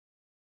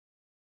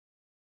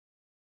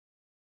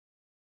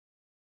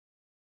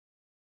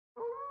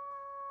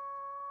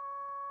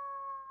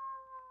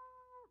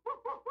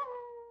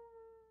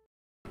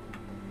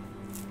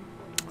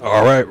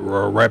Alright,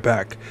 we're right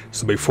back.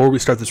 So before we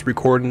start this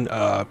recording,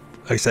 like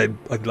I said,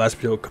 like the last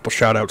video, a couple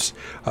shout outs.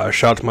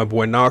 Shout out to my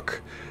boy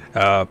Knock,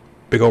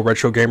 big old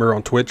retro gamer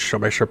on Twitch. I'll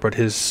make sure I put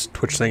his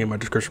Twitch thing in my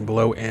description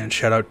below. And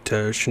shout out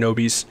to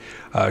Shinobi's.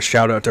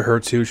 Shout out to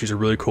her too. She's a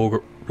really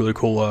cool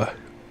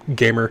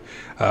gamer.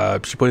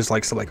 She plays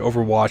like stuff like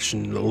Overwatch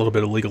and a little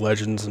bit of League of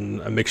Legends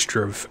and a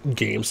mixture of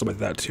games, something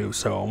like that too.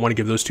 So I want to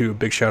give those two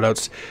big shout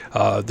outs.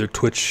 Their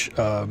Twitch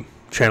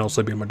channels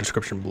will be in my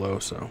description below.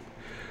 So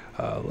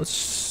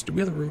do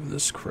we have the room for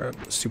this crap?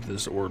 Let's see what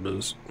this orb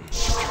is.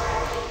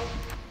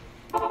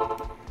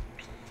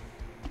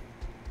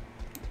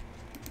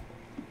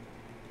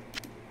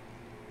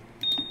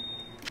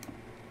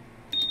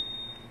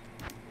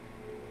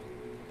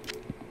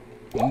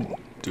 Ooh,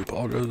 do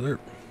apologize there.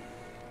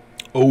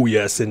 Oh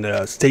yes,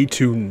 and stay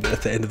tuned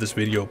at the end of this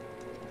video.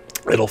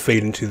 It'll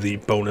fade into the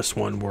bonus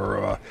one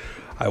where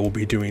I will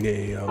be doing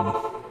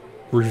a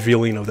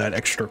revealing of that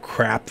extra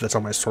crap that's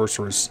on my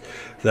sorceress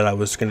that I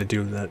was gonna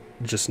do that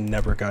just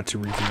never got to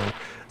reveal.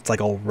 It's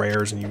like all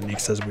rares and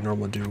uniques as we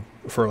normally do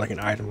for like an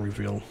item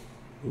reveal.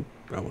 Oop,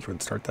 I almost went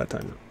to start that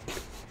time.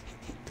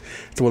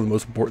 It's one of the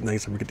most important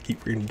things that we're gonna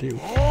keep reading to do.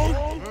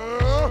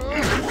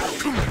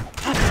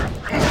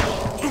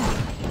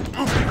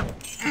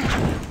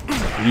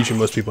 Usually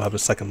most people have a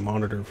second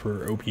monitor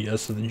for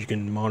OBS so that you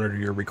can monitor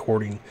your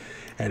recording,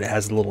 and it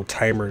has a little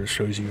timer that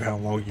shows you how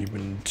long you've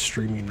been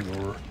streaming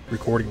or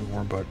recording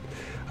for, but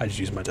I just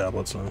use my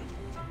tablet, so.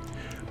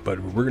 But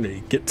we're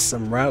gonna get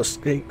some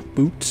rattlesnake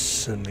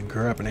boots and then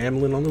grab an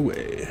amulet on the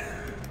way.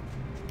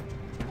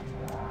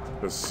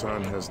 The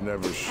sun has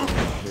never shone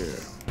here.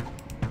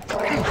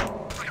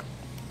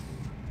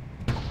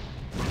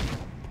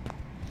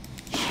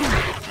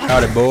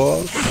 Howdy,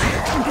 boys.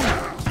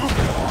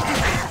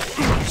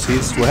 See,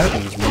 this is what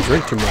happens when you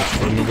drink too much.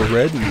 When you go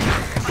red and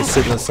you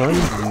sit in the sun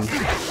and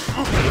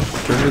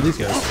turn into these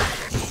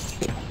guys.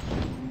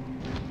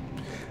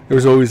 There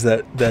was always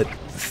that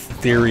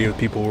theory of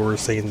people who were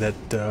saying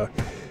that,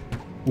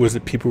 was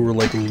it people who were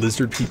like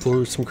lizard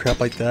people or some crap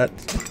like that?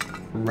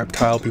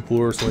 Reptile people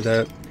or something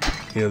like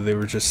that? You know, they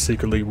were just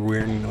secretly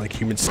wearing like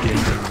human skin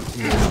and,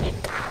 you know,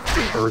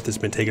 Earth has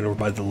been taken over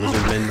by the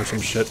lizard men or some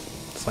shit.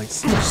 It's like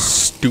some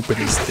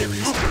stupidest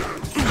theories.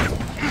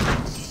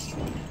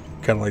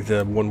 Kind of like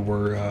the one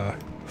where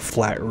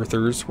flat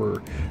earthers,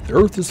 where the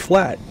earth is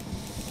flat.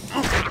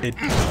 It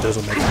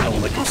doesn't make a hell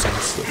of a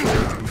sense for the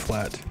earth to be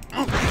flat.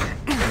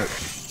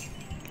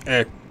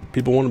 But,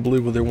 people want to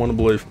believe what they want to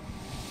believe.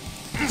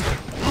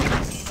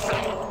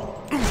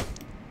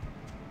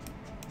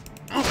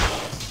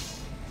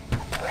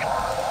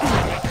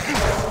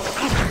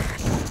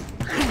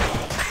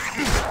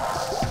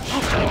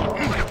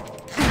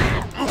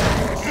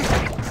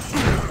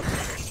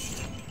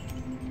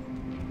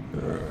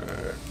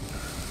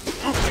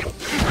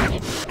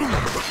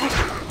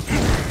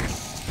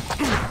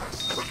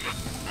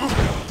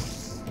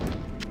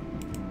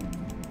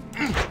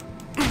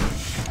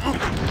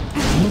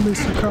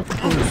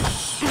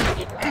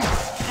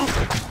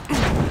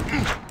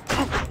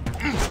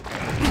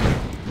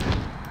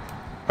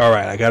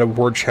 Alright, I got a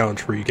word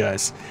challenge for you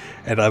guys,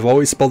 and I've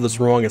always spelled this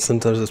wrong and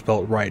sometimes I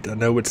spell it right. I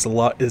know it's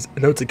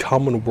a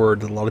common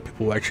word that a lot of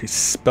people actually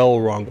spell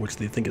wrong, which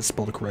they think is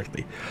spelled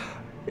correctly.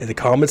 In the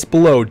comments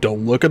below,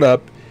 don't look it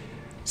up,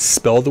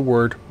 spell the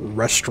word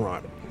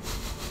restaurant.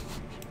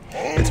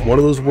 It's one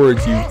of those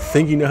words you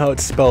think you know how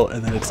it's spelled,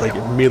 and then it's like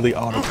immediately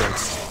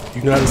autocorrects.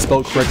 You know how to spell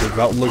it correctly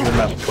without looking it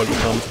up, put it in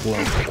the comments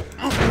below.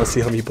 And let's see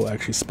how many people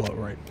actually spell it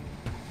right.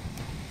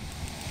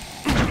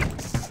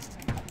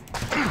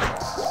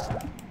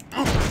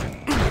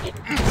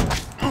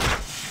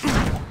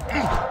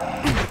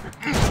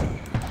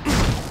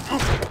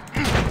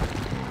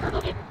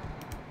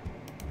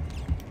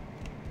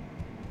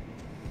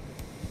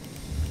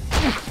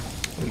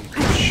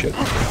 Shit.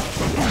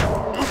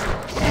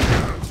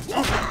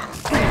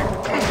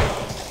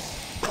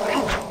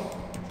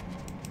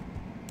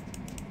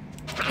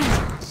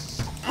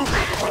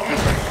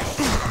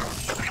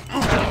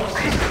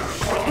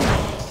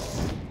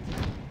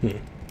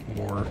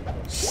 More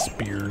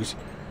spears.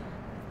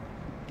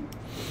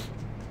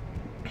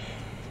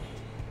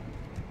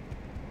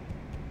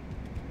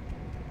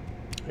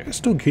 I'm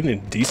still getting a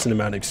decent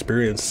amount of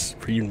experience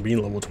for even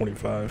being level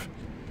 25.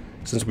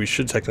 Since we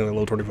should technically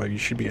level 25, you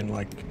should be in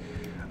like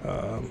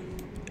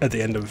at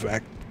the end of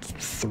Act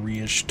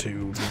 3-ish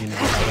to beginning of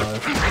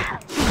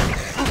Act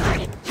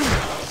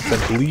 5.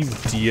 I believe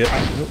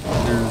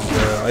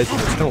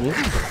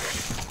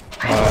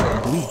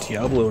I believe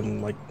Diablo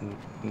in like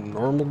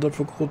normal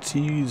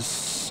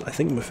difficulties. I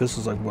think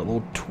Mephisto's like what,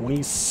 level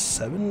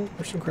 27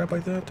 or some crap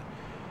like that.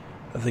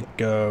 I think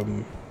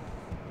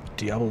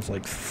Diablo's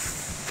like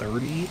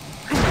 30,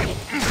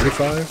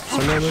 35,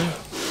 somewhere there.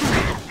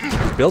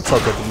 Builds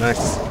up at the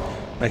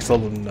max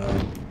level in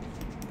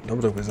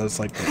number of that's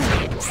like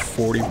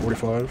 40,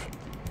 45.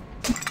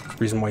 That's the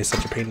reason why he's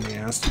such a pain in the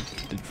ass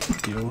to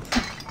deal with.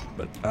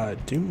 But I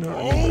do not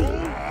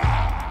remember.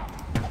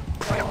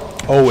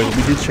 Oh, and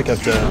we did check out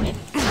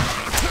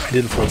I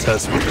did a full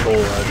test with the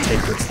whole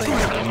tankreds thing.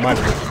 I might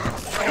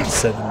have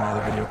said in my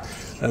other video.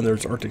 And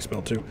there's Arctic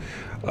spell too.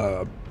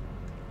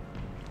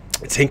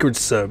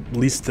 Tankreds, at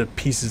least the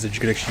pieces that you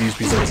can actually use,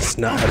 because it's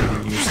not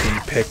having to use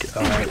the pick.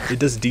 It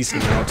does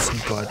decent amounts,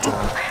 but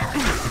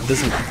it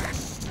doesn't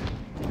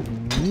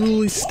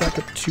really stack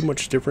up too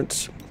much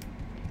difference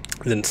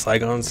than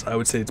Saigons. I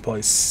would say it's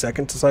probably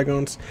second to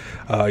Saigons.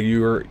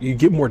 You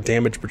get more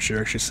damage, but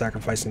you're actually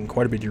sacrificing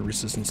quite a bit of your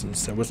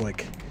resistances. That was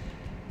like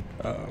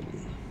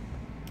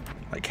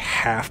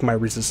half my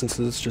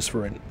resistances just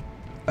for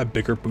a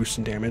bigger boost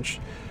in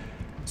damage.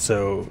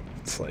 So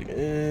it's like,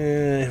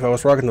 if I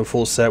was rocking the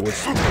full set,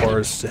 which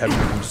requires having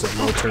to use that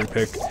military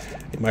pick,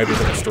 it might be a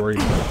different story.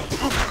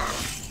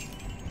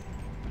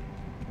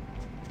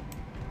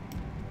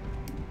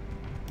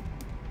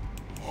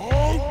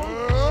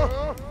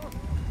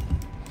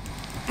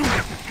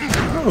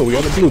 Oh, we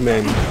got a blue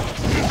man.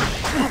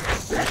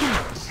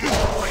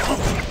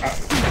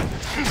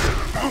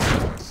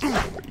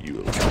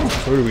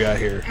 What do we got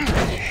here?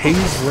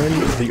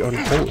 Hazeren the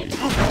Unholy.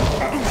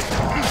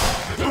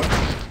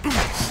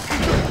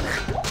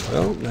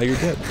 Well, now you're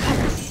dead.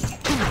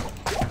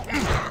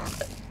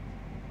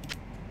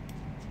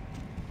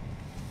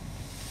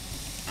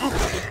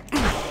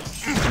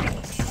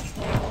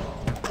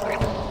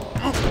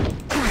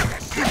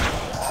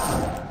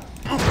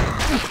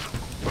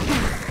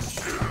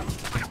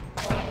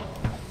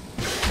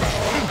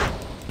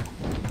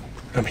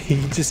 I mean,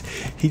 he just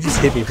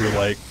hit me for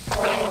like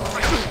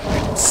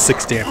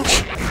 6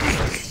 damage.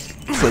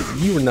 It's like,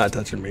 you were not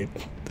touching me.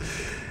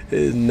 It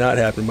is not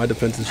happening. My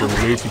defenses are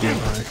way too damn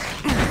high.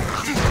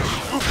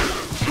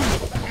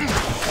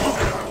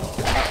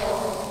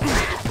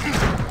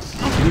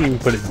 He didn't even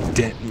put a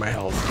dent in my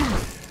health.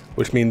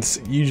 Which means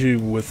usually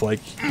with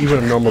like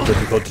even a normal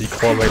difficulty,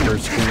 claw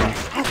vipers can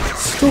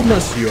still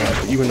mess you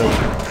up, even though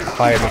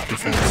high enough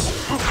defense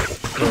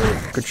or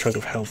a good chunk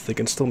of health, they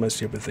can still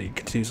mess you up if they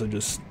continuously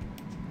just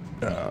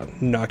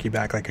knock you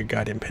back like a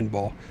goddamn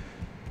pinball.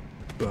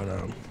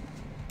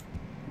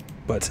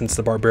 But since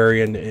the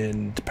Barbarian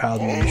and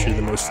Paladin are usually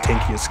the most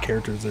tankiest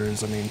characters there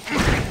is, I mean,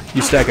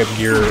 you stack up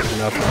gear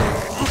enough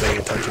and they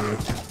ain't touching you.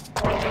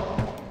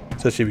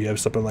 Especially if you have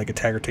something like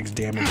Attacker takes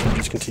damage, you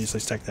just continuously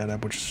stack that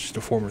up, which is just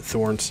a form of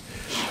thorns.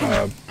 You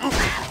can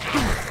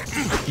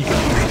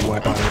easily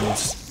wipe out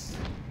enemies.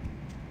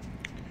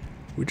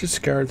 We just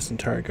scoured this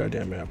entire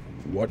goddamn map.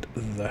 What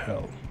the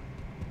hell?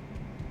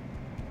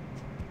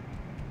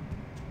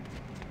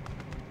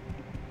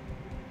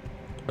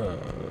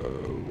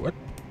 What?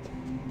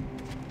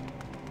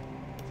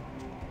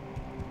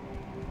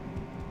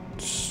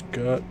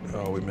 Scott.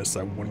 Oh, we missed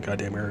that one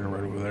goddamn area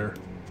right over there.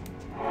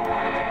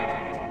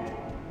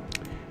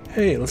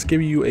 Hey, let's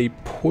give you a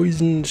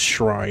poisoned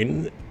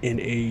shrine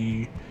in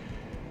a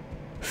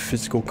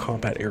physical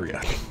combat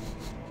area.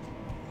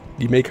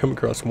 You may come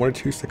across 1 or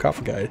 2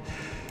 sarcophagi,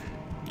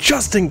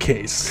 just in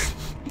case.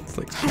 It's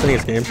like,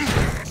 thanks, game.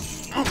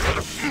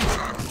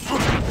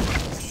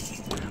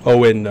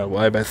 Oh, and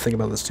I think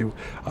about this too.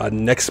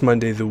 Next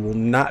Monday there will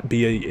not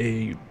be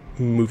a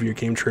movie or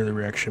game trailer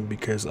reaction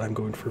because I'm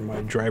going for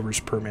my driver's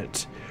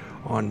permit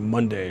on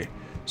Monday.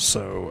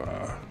 So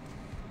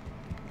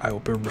I will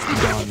pretty much be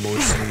gone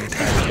most of the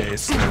entire day.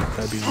 So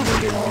that'd be the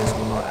Monday you guys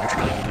will not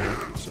actually have a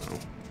video. So.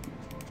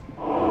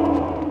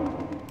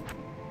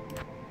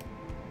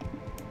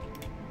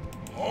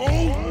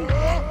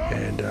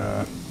 And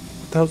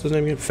what the hell's his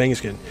name again?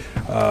 Fangskin.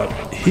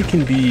 He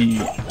can be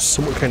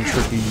somewhat kind of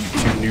tricky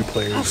to new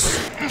players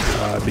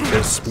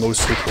because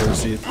most new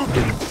players get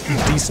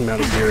a decent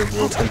amount of gear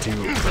will tend to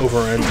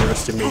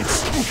overestimate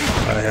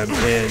him,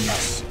 and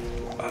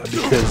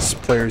because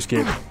players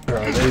get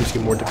enemies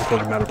get more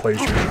difficult the amount of players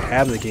you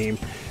have in the game.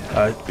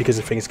 Because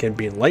of Fangskin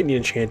being lightning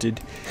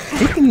enchanted,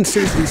 he can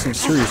seriously do some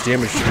serious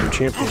damage to your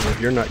champion if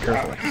you're not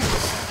careful.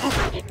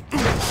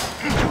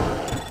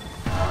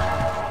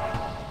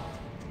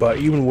 But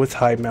even with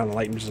high amount of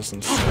lightning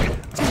resistance,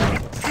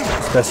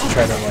 it's best to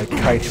try to like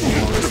kite him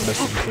along as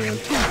best as you can.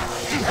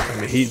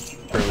 I mean, he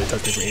barely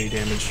touched me for 80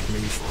 damage,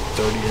 maybe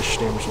 30-ish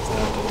damage with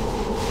that.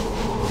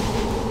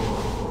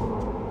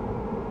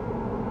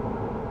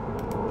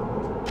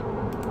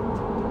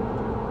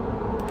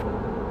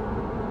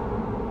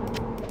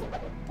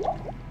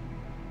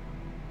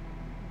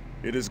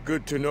 It is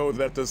good to know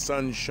that the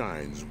sun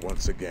shines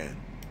once again.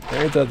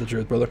 Ain't that the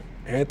truth, brother?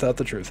 Ain't that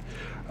the truth?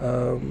 We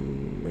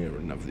have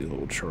enough of these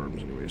little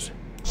charms anyways.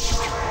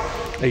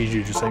 I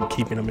usually just end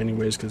keeping them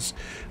anyways because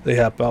they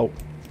help out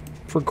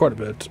for quite a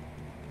bit.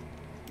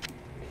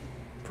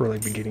 For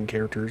like beginning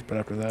characters, but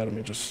after that, I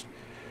mean, just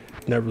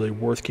not really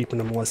worth keeping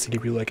them unless they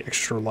give you like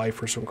extra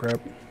life or some crap.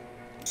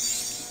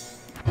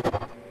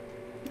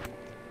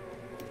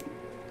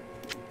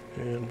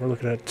 And we're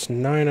looking at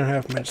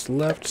 9.5 minutes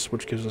left,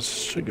 which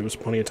should give us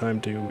plenty of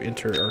time to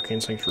enter Arcane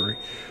Sanctuary.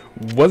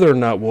 Whether or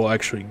not we'll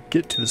actually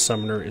get to the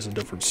Summoner is a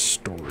different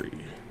story.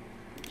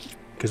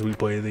 Because we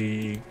play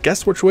the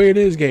guess which way it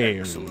is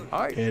game.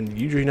 And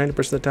usually 90%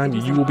 of the time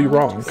you will be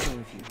wrong.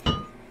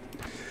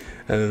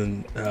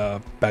 And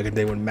back in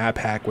the day when map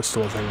hack was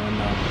still a thing on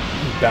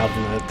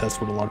Battle.net,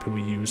 that's what a lot of people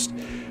used,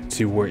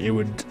 to where it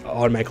would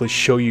automatically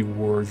show you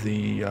where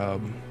the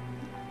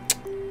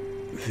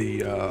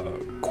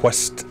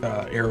quest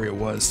area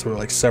was. So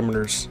like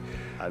summoners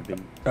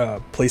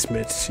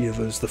placements, you know,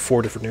 there's the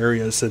 4 different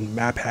areas, and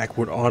map hack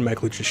would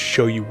automatically just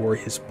show you where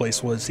his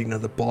place was, so you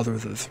didn't have to bother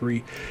with the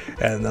 3.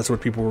 And that's what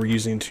people were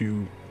using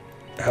to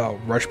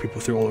rush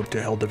people through all up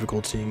to hell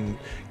difficulty and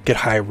get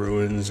high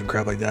ruins and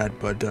crap like that.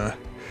 But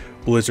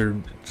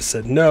Blizzard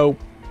said no,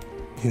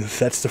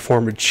 that's the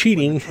form of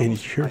cheating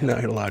and you're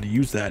not allowed to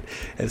use that,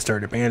 and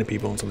started banning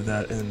people and stuff like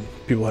that, and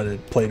people had to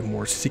play it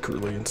more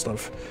secretly and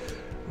stuff.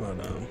 But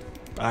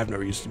I've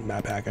never used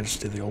map hack. I just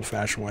did the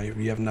old-fashioned way. If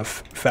you have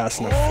fast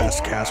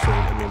cast rate,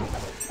 I mean,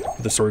 with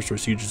the sword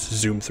source, you just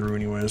zoom through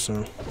anyway,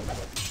 so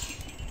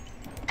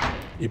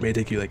it may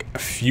take you like a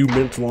few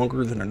minutes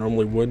longer than I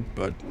normally would,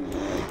 but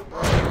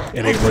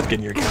it ain't worth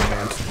getting your account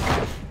banned.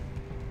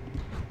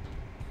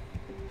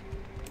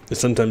 And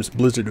sometimes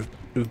Blizzard,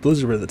 if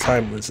Blizzard at the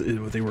time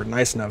they were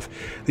nice enough,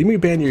 they may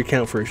ban your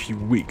account for a few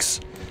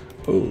weeks.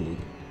 Oh,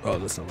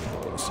 that's not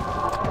what it was.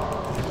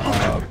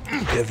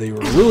 If they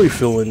were really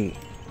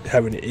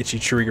having an itchy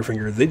trigger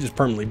finger, they just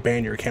permanently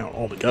ban your account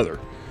altogether.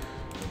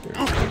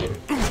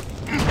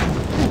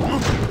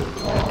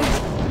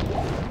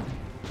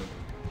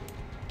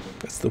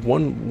 That's the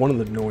one of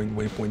the annoying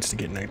waypoints to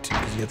get Night 2,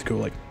 because you have to go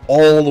like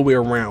all the way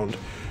around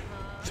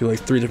through like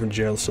 3 different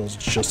jail cells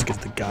just to get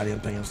the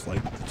goddamn thing. It's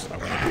like, it's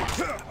not right.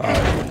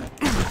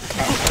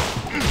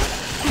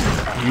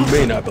 You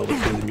may not be able to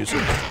hear the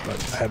music,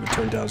 but I have it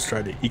turned down to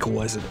try to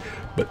equalize it.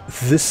 But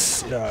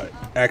this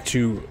Act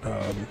 2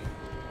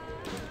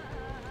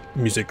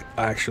 music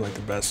I actually like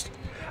the best.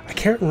 I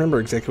can't remember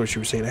exactly what she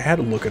was saying. I had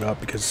to look it up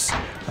because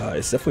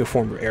it's definitely a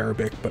form of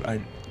Arabic, but I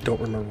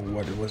don't remember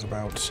what it was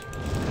about.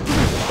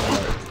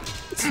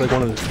 It's like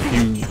one of the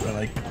few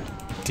like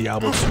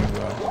Diablo 2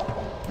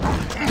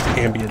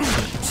 ambient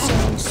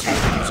sounds.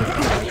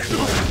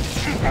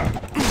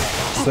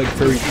 It's like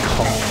very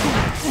calm.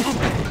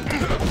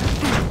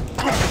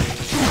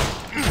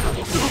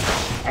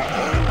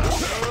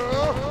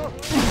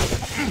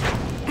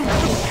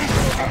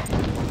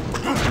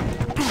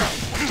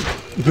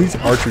 These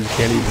archers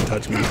can't even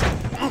touch me.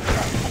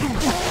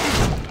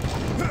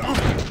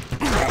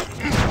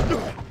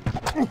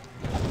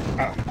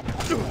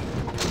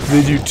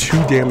 They do 2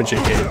 damage a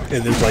hit,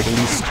 and there's like at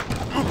least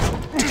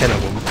 10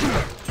 of them.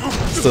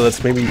 So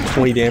that's maybe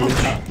 20 damage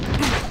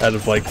out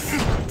of like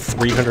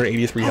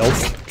 383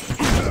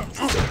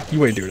 health.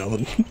 You ain't doing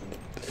nothing.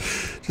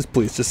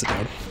 Please, just sit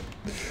down.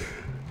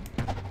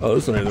 Oh,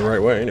 this is not even the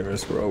right way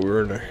anyways, bro. We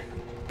were in a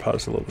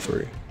pause to level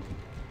 3.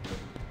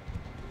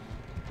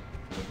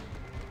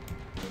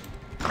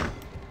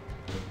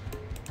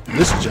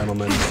 This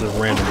gentleman is a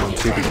random one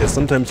too, because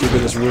sometimes you'll be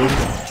in this room,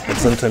 and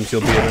sometimes you'll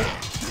be in the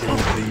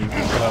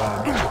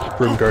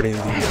room guarding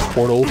the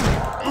portal,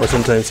 or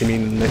sometimes you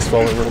mean the next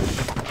fallen room.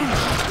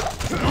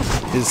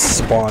 His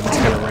spawn is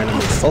kind of random.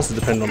 It's also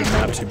dependent on the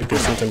map too, because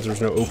sometimes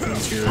there's no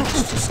openings here,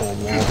 it's just a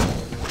wall.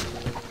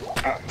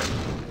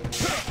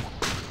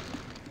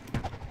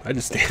 I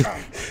just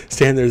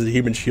stand there as a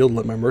human shield and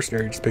let my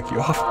mercenary just pick you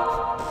off.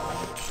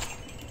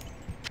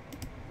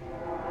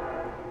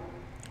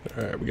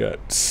 Alright, we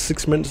got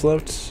 6 minutes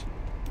left.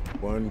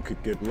 One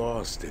could get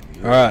lost in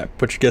you. Alright,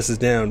 put your guesses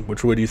down.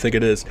 Which way do you think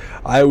it is?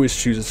 I always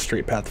choose a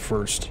straight path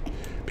first,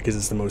 because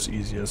it's the most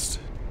easiest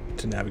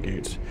to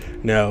navigate.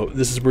 Now,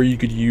 this is where you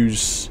could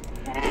use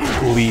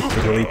leap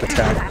with a leap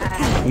attack.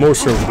 More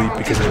so leap,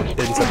 because it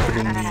ends up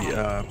putting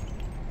the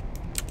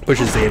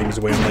pushes the enemies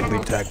away, unlike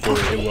leap attack, where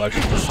it will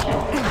actually just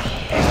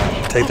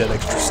take that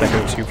extra second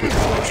or two for it to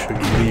actually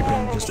leap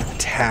and just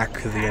attack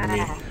the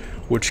enemy,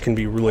 which can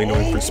be really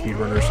annoying for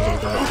speedrunners and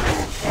like that.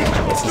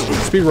 Since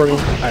it's speedrunning,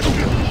 I don't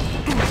know.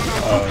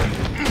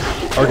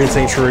 Arcane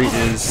Sanctuary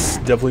is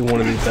definitely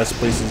one of the best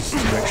places to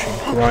actually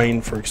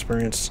grind for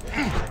experience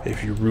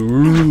if you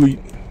really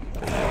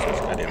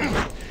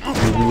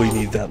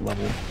need that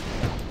level.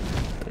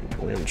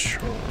 Grand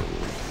Charm.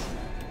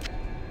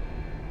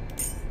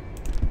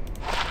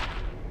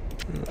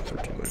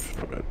 13 life,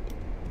 not bad.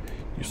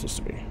 Useless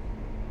to me.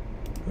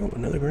 Oh,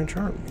 another Grand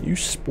Charm. You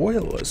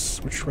spoil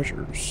us with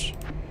treasures.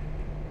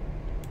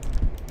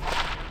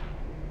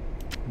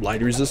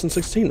 Light resistance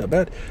 16, not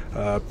bad.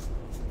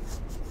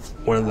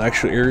 One of the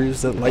actual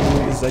areas that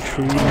lightning is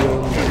actually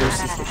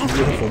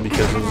really helpful,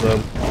 because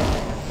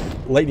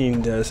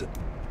lightning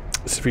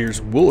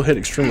spheres will hit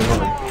extremely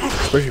hard,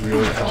 especially if you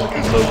have like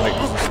low light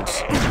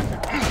resistance.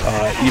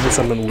 Even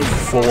something with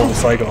full on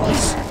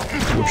Cygons,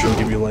 which will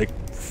give you like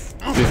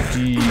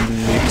 50, maybe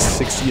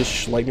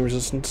 60-ish lightning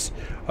resistance.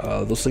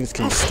 Those things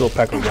can still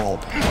pack a wall.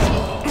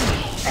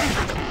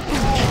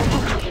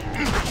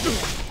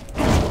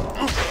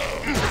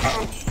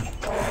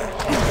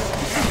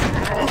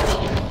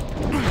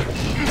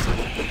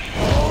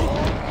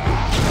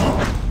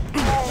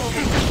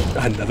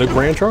 Another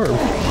Grand Charm.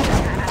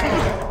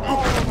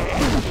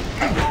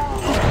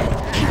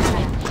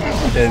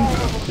 And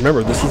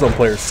Remember, this is on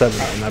player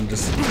 7, and I'm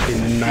just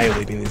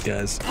annihilating these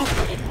guys.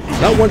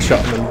 Not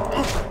one-shotting them.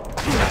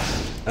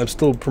 I'm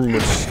still pretty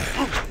much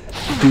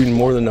doing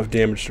more than enough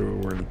damage to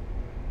where we're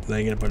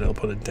laying it, but I'll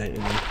put a dent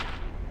in me.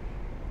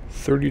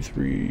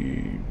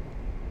 33...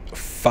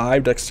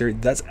 5 dexterity.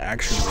 That's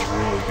actually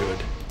really good.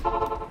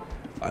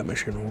 I'm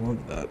actually going to hold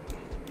on to that.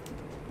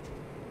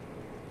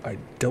 I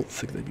don't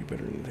think they'd be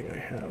better than anything I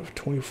have.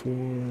 24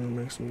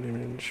 maximum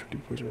damage, 50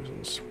 poison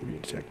resistance, 40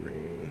 attack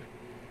range.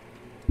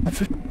 I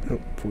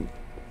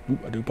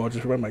do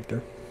apologize for my mic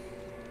there.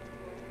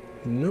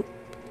 Nope.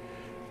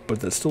 But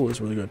that still is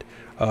really good.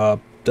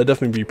 That'd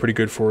definitely be pretty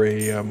good for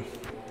a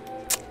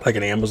like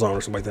an Amazon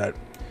or something like that.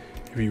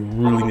 If you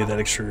really need that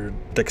extra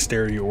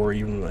dexterity, or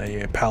even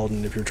a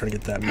paladin if you're trying to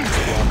get that max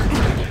block.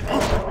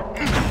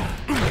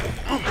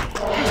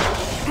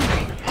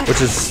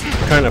 Which is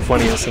kind of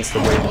funny in the sense the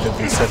way that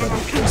they said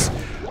that, because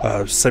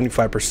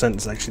 75%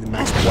 is actually the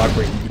max block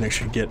rate you can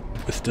actually get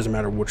with, doesn't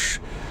matter which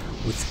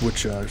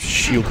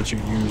shield that you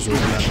use or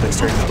that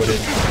dexterity you put in.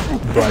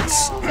 But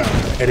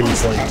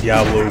enemies like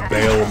Diablo,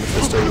 Bale,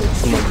 Mephisto,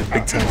 some of the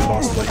big time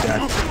bosses like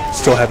that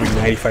still have a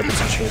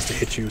 95% chance to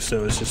hit you,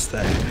 so it's just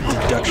that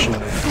reduction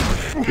of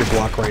your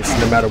block rates.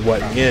 No matter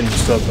what, in the end, you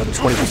still have about a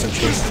 20%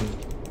 chance to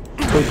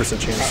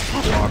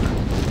block.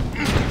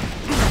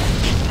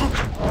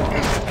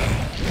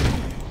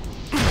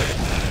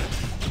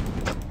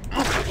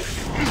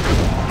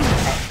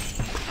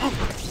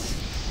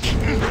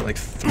 Like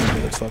 3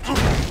 minutes left.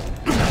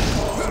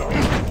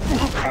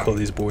 Call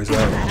these boys out.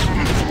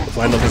 We'll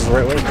find out if this is the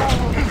right way.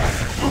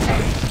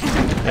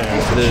 And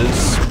if it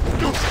is,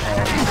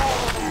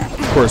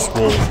 of course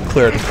we'll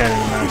clear the cannon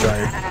and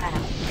Magi,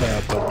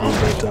 but we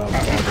won't bother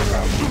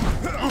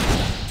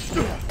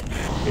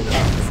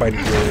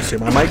fighting Duriel's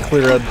tomb. I might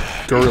clear out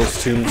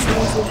Duriel's tombs, the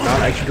ones that are not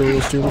actually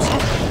Duriel's tombs,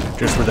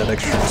 just for that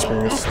extra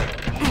experience.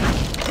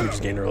 We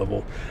just gained our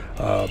level.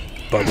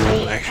 But we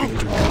won't actually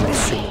enter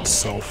Duriel's tomb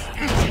itself.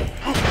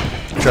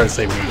 I'm trying to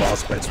save any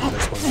boss fights for the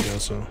next one video,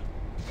 so.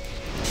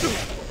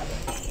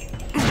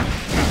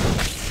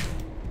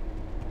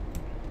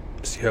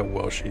 See how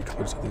well she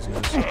clears out these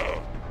guys.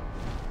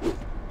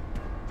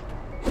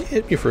 He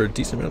hit me for a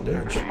decent amount of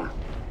damage.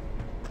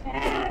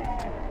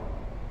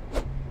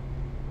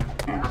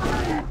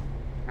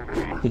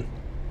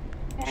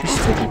 She's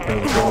still deep down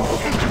the bow.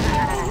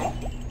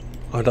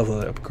 I'd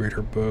definitely upgrade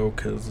her bow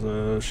because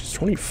she's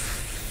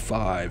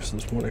 25, so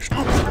there's one extra.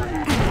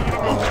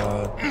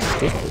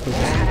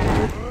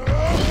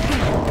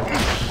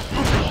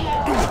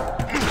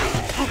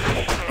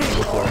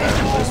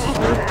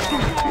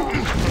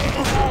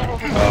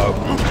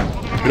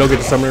 We don't get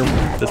to summon her,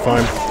 that's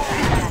fine.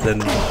 Then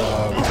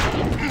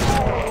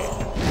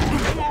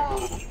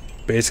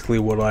basically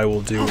what I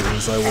will do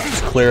is I will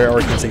just clear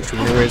Arcane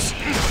Sanctuary anyways.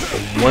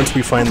 And once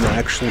we find the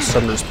actual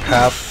summoner's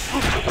path,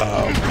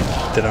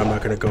 then I'm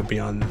not going to go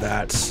beyond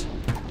that.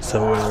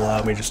 So it'll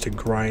allow me just to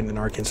grind an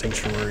Arcane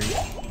Sanctuary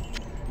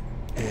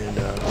and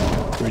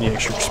any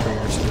extra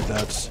experience with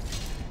that.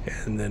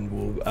 And then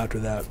we'll, after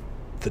that,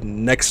 the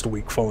next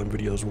week following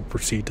videos, we'll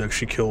proceed to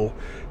actually kill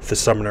the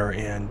summoner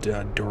and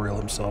Duriel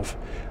himself.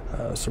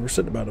 So we're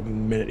sitting about a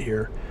minute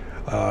here.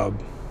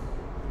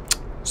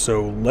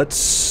 So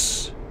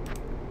let's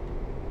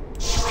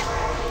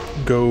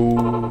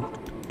go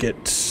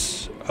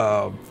get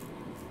I'm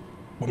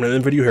gonna end the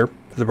video here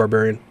for the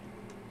Barbarian,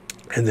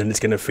 and then it's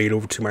gonna fade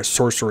over to my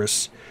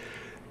sorceress,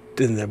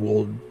 and then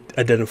we'll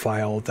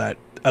identify all of that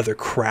other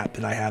crap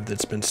that I have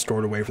that's been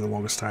stored away for the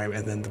longest time,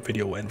 and then the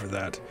video will end for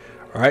that.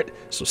 Alright,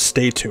 so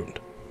stay tuned.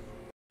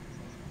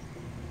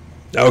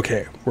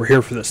 Okay, we're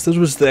here for this. This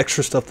was the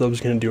extra stuff that I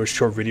was going to do a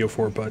short video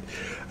for, but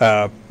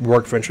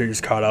work eventually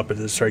just caught up and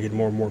it started getting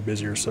more and more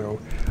busier, so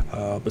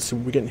let's see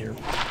what we get in here.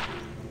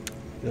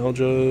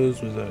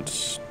 Eljas, was that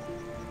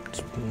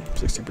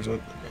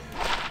 60%?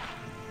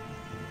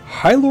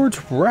 High Lord's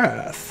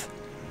Wrath.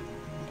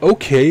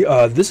 Okay,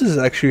 this is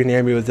actually an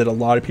amulet that a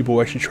lot of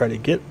people actually try to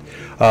get.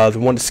 The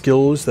one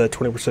skills, the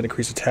 20%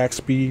 increased attack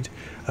speed,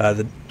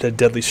 the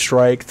deadly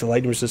strike, the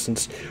lightning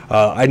resistance.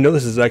 I know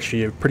this is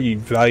actually a pretty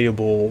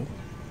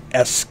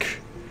valuable-esque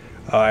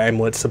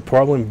amulet. So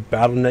probably in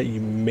BattleNet you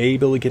may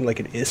be able to get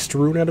like an Ist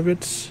rune out of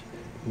it.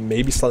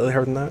 Maybe slightly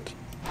higher than that.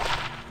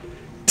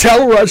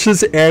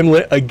 Talrush's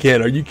amulet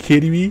again. Are you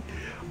kidding me?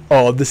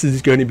 Oh, this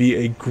is going to be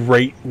a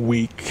great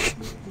week.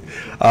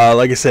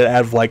 Like I said,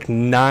 out of like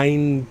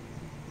 9...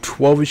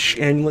 12-ish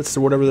amulets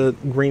or whatever the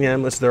green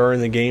amulets there are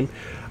in the game,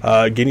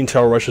 getting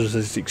Talrush's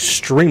is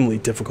extremely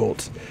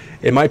difficult.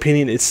 In my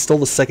opinion, it's still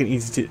the second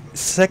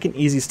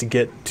easiest to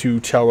get to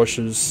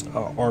Talrush's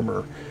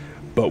armor,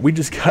 but we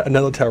just got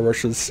another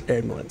Talrush's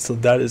amulet, so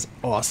that is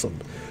awesome.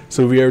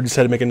 So we already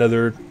decided to make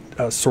another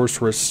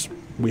sorceress.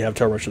 We have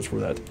Talrush's for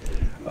that.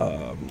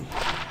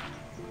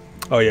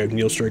 Oh yeah,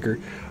 Neil Striker.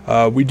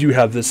 We do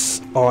have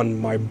this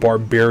on my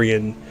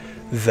Barbarian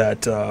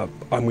that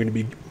I'm going to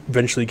be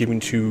eventually giving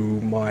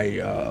to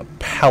my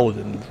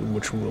paladin,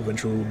 which we'll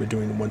eventually be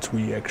doing once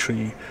we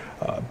actually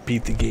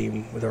beat the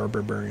game with our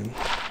Barbarian.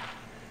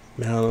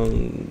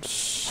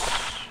 Mounts.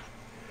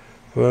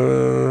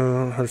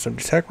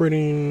 170 attack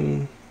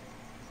rating.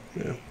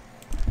 Yeah.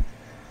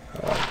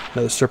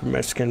 Another Serpent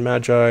Mexican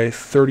Magi.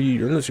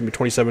 30, or no, it's going to be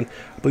 27.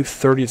 I believe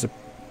 30 is a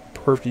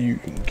perfect you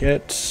can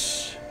get.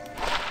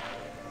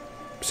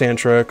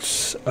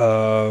 Sandtrex.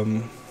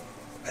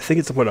 I think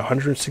it's what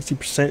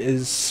 160%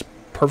 is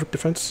perfect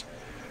defense.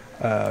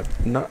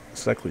 Not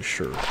exactly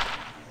sure.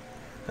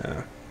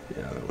 Yeah,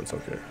 that one's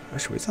okay.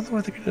 Actually, is that the one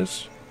I think it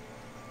is?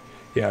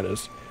 Yeah, it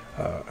is.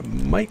 I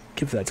might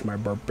give that to my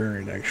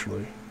Barbarian,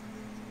 actually.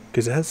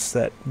 Because it has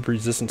that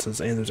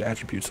resistances and those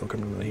attributes, so it'll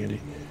come in really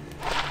handy.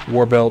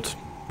 War Belt,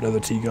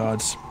 another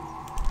T-Gods.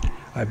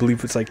 I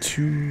believe it's like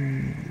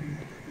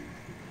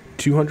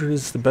 200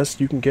 is the best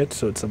you can get,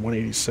 so it's a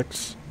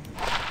 186.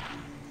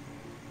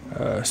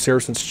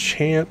 Saracen's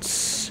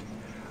Chance.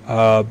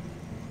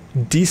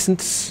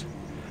 Decent.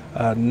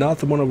 Not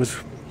the one I was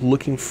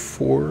looking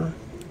for.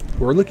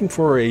 We're looking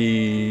for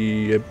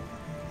a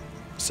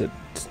is it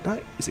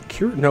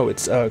Cure? No,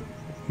 it's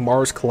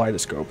Mars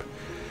Kaleidoscope.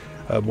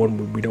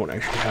 One we don't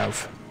actually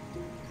have.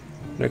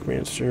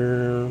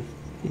 Necromancer.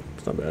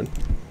 It's not bad.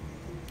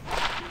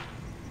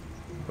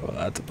 Oh,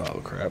 that's a pile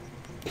of crap.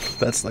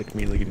 That's like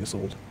immediately getting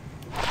sold.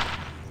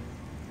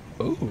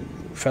 Oh,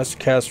 faster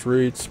cast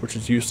rates, which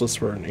is useless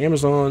for an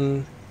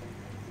Amazon.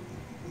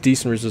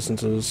 Decent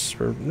resistances,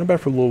 for not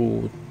bad for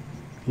low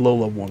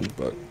level one,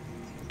 but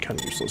kind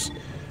of useless.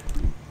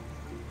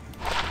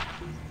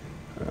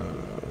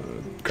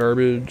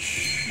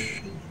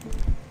 Garbage.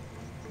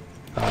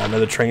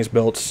 Another Trains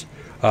Belts.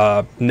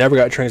 Never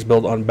got Trains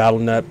Built on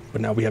BattleNet,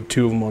 but now we have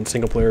 2 of them on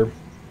single player.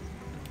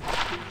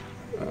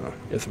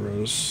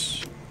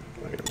 Ithros.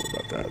 I gotta worry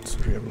about that, so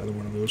we have another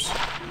one of those.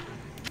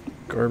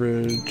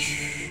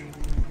 Garbage.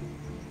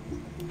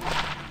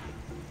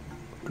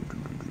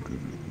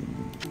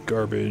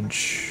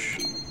 Garbage.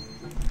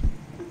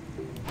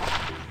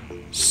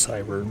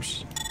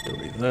 Cyberbs. Don't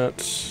need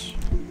that.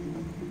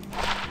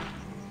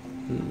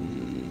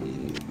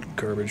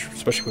 Garbage,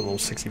 especially with a little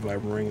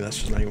 65 ring, that's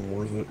just not even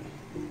worth it.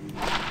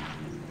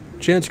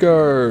 Chance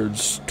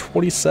Guards,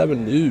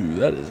 27. Ooh,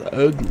 that is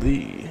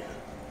ugly.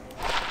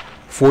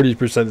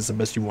 40% is the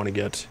best you want to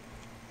get.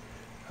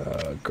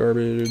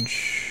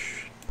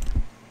 Garbage.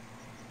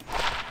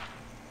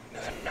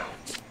 Another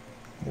mount.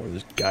 More of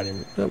this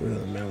goddamn. Oh,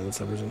 another mount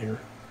that's in here.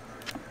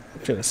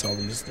 I'm trying to sell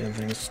these damn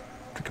things.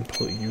 They're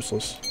completely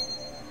useless.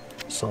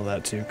 Sell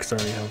that too, because I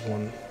already have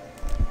one.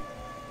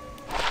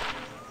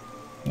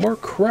 More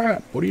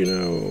crap. What do you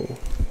know?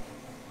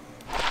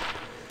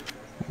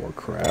 More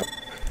crap.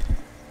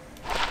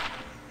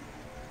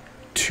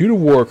 2 to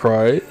War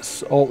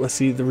Cries. Oh, let's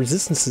see. The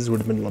resistances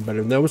would have been a lot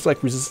better. That was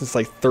like resistance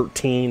like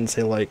 13,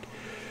 say like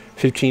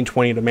 15,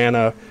 20 to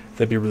mana.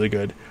 That'd be really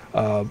good.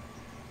 Yeah,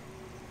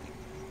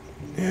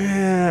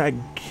 I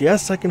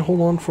guess I can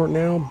hold on for it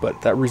now,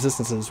 but that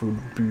resistances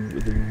would be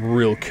the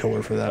real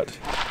killer for that.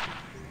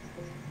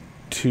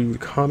 2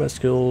 combat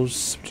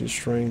skills, 15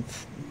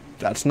 strength.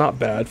 That's not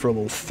bad for a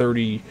little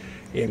 30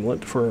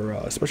 amulet for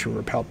especially for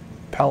a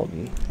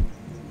paladin.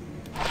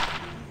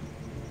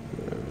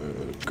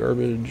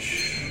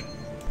 Garbage.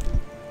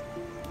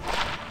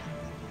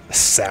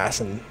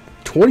 Assassin.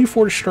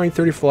 24 to strength,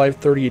 35,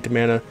 38 to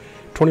mana,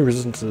 20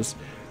 resistances.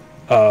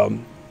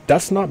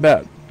 That's not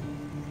bad.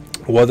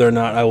 Whether or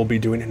not I will be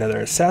doing another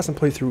assassin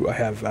playthrough, I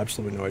have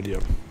absolutely no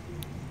idea.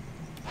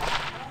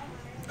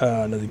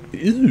 Another,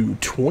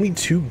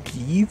 22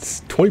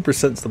 geese?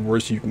 20% is the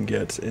worst you can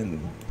get, and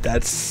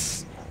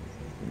that's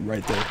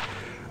right there.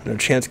 Another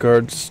Chance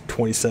Guards,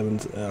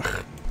 27.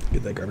 Ugh,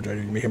 get that garbage out of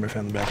here. You may hear my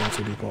family in the background,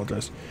 so I do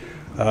apologize.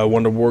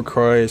 1 to War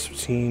Cries,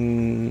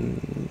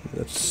 15.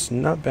 That's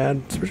not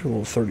bad, especially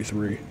level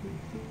 33.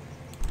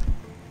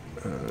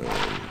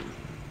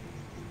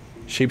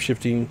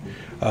 Shapeshifting.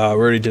 We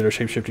already did our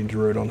shapeshifting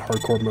druid on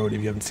hardcore mode.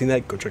 If you haven't seen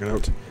that, go check it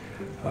out.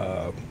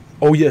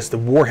 Oh yes, the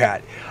war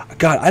hat.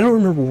 God, I don't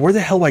remember where the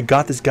hell I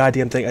got this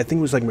goddamn thing. I think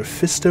it was like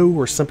Mephisto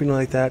or something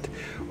like that.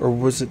 Or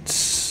was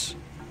it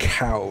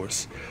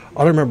cows?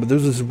 I don't remember.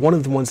 This was one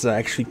of the ones that I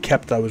actually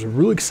kept. I was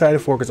really excited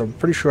for because I'm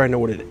pretty sure I know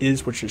what it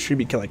is, which it should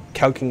be kind of like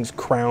Cow King's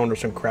crown or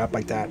some crap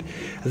like that.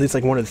 I think it's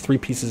like one of the 3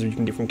 pieces that you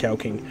can get from Cow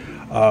King.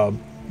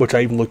 Which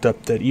I even looked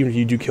up that even if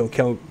you do kill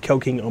Cow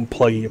King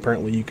unplugging,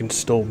 apparently you can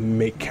still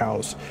make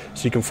cows.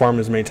 So you can farm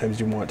as many times as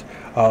you want.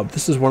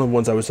 This is one of the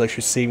ones I was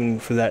actually saving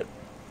for that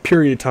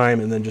period of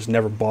time and then just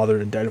never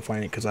bothered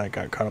identifying it because I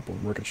got caught up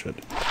with work and shit.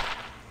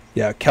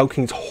 Yeah, Cow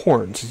King's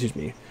horns, excuse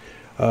me.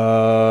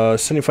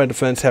 75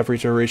 defense, half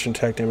regeneration,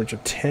 attack damage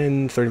of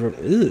 10, 35.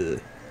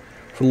 Ugh.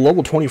 For the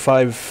level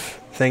 25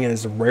 thing, and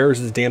as rare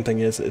as this damn thing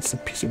is, it's a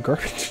piece of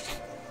garbage.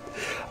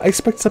 I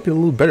expect something a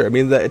little better. I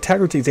mean, the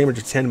attack rotate damage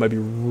of 10 might be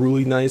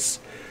really nice,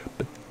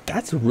 but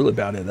that's really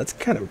about it. That's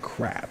kind of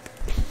crap.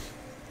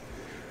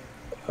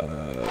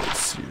 Let's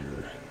see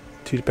here.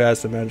 2 to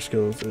passive, magic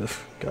skills. Ugh,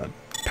 God.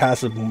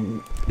 Passive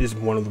is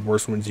one of the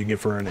worst ones you get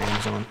for an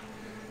Amazon.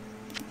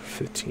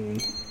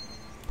 15.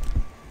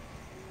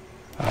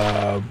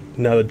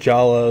 Now the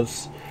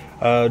Jalas.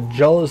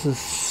 Jalas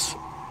is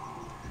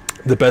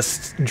the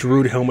best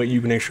druid helmet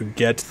you can actually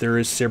get. There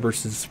is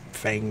Cerberus's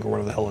Fang, or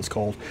whatever the hell it's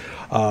called.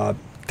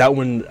 That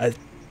one, I'm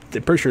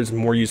pretty sure it's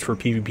more used for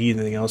PvP than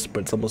anything else,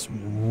 but it's almost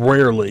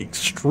rarely,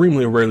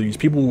 extremely rarely used.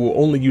 People will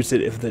only use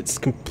it if it's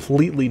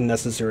completely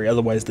necessary.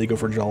 Otherwise, they go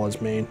for Jala's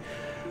main.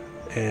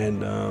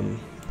 And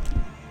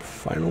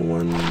final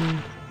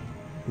one,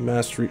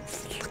 Mastery.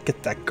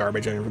 Get that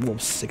garbage out of here. Level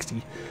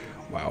 60.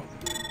 Wow.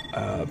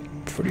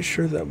 Pretty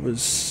sure that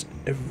was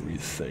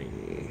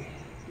everything.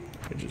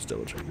 I just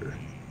double check here.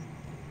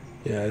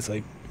 Yeah, it's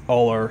like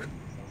all our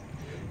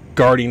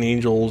guardian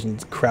angels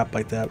and crap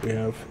like that we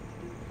have.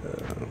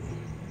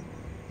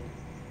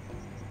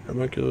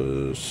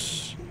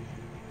 Homunculus.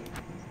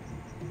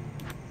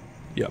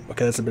 Yep,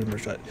 okay, that's a bit of a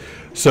shot.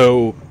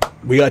 So,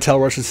 we got Tal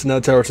Rush's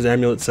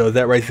Amulet, so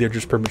that right there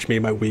just pretty much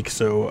made my week,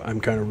 so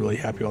I'm kind of really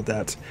happy about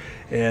that.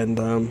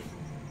 And,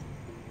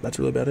 that's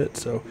really about it.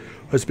 So,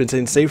 hope you've been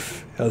staying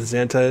safe, healthy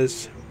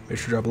sanitized. Make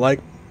sure to drop a like,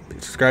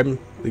 subscribe,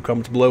 leave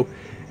comments below,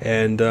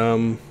 and,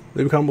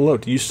 leave a comment below.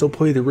 Do you still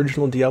play the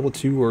original Diablo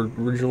 2 or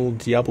original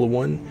Diablo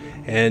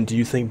 1? And do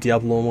you think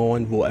Diablo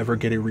 1 will ever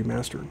get a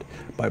remastered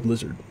by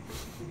Blizzard?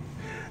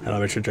 And I'll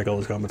make sure to check all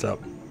those comments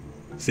out.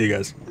 See you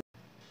guys.